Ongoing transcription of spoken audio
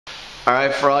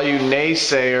Alright, for all you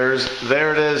naysayers,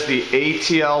 there it is, the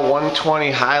ATL 120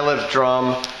 high lift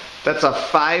drum. That's a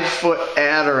 5-foot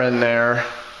adder in there.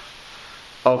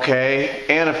 Okay,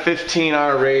 and a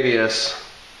 15R radius.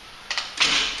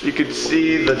 You can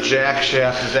see the jack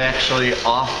shaft is actually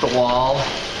off the wall.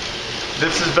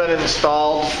 This has been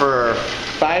installed for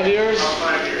 5 years? About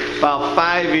 5 years. About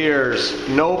 5 years.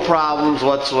 No problems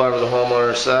whatsoever, the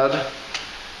homeowner said.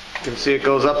 You can see it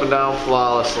goes up and down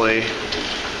flawlessly.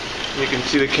 You can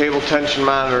see the cable tension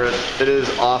monitor. It is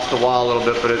off the wall a little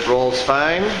bit, but it rolls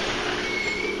fine.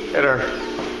 Hit her.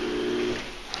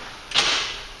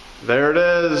 There it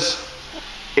is.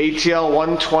 ATL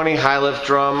 120 high lift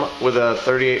drum with a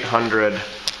 3800.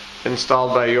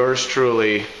 Installed by yours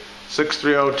truly.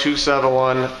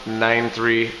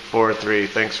 630-271-9343.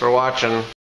 Thanks for watching.